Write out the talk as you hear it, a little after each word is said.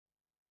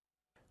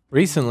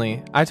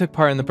Recently, I took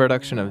part in the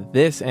production of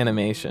this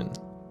animation.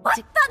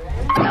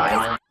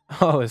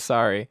 Oh,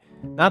 sorry.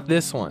 Not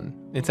this one.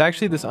 It's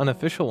actually this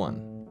unofficial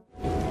one.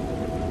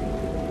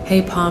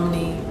 Hey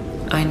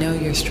Pomni, I know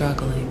you're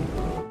struggling.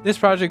 This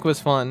project was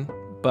fun,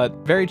 but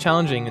very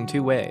challenging in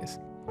two ways.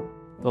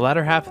 The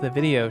latter half of the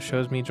video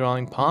shows me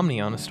drawing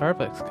Pomni on a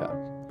Starbucks cup.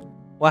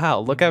 Wow,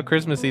 look how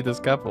Christmassy this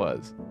cup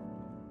was.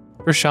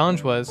 First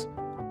challenge was,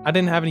 I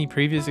didn't have any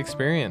previous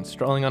experience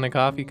drawing on a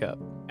coffee cup.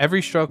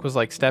 Every stroke was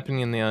like stepping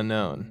in the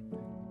unknown.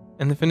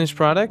 And the finished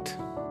product?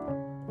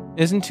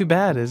 Isn't too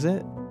bad, is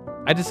it?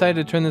 I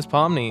decided to turn this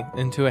Pomni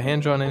into a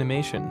hand-drawn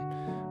animation,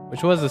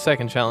 which was the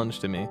second challenge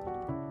to me.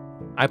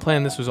 I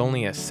planned this was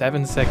only a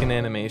 7-second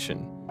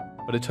animation,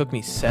 but it took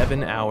me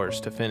 7 hours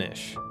to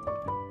finish.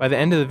 By the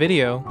end of the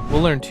video,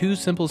 we'll learn 2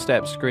 simple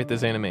steps to create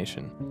this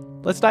animation.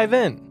 Let's dive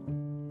in!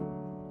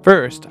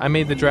 First, I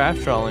made the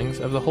draft drawings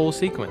of the whole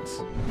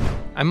sequence.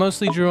 I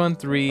mostly drew on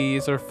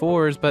 3s or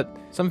 4s, but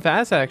some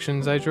fast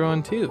actions I drew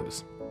on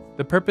 2s.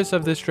 The purpose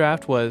of this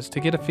draft was to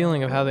get a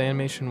feeling of how the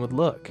animation would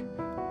look.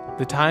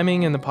 The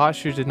timing and the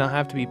postures did not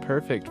have to be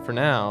perfect for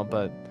now,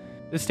 but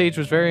this stage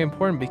was very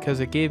important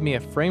because it gave me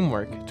a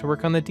framework to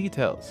work on the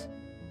details.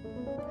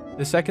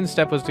 The second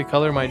step was to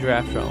color my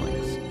draft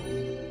drawings.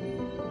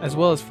 As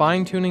well as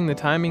fine-tuning the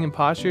timing and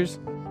postures,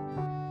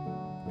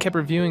 I kept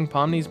reviewing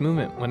Pomni's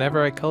movement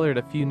whenever I colored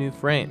a few new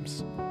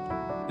frames.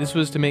 This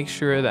was to make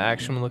sure the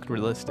action looked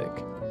realistic.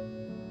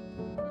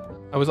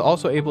 I was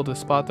also able to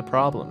spot the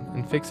problem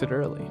and fix it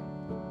early.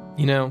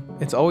 You know,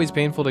 it's always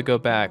painful to go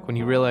back when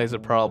you realize a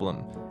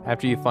problem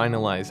after you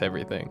finalize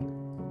everything.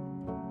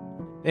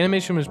 The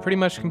animation was pretty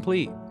much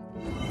complete.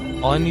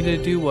 All I needed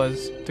to do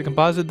was to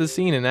composite the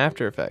scene in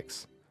After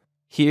Effects.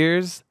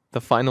 Here's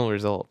the final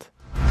result.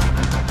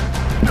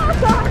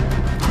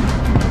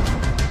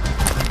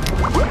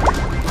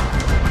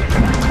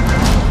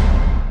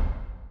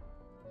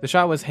 The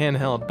shot was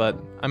handheld, but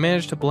I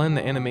managed to blend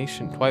the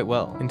animation quite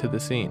well into the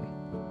scene.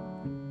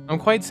 I'm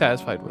quite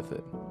satisfied with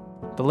it.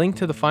 The link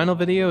to the final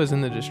video is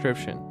in the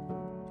description.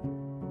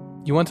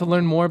 You want to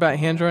learn more about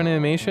hand-drawn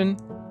animation?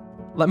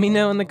 Let me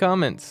know in the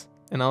comments,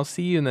 and I'll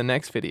see you in the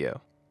next video.